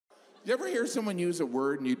You ever hear someone use a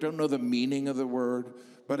word and you don't know the meaning of the word,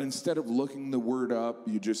 but instead of looking the word up,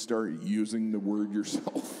 you just start using the word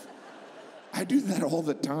yourself? I do that all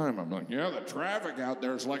the time. I'm like, yeah, the traffic out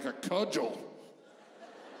there is like a cudgel.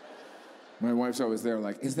 My wife's always there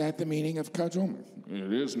like, is that the meaning of cudgel?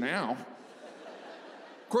 It is now.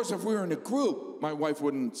 Of course, if we were in a group, my wife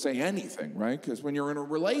wouldn't say anything, right? Because when you're in a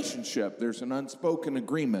relationship, there's an unspoken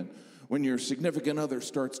agreement. When your significant other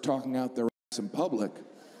starts talking out their ass in public,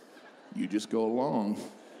 you just go along.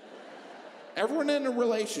 Everyone in a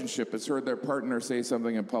relationship has heard their partner say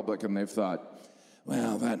something in public and they've thought,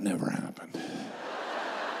 well, that never happened.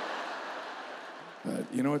 But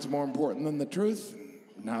you know what's more important than the truth?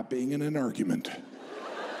 Not being in an argument.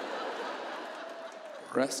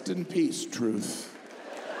 Rest in peace, truth.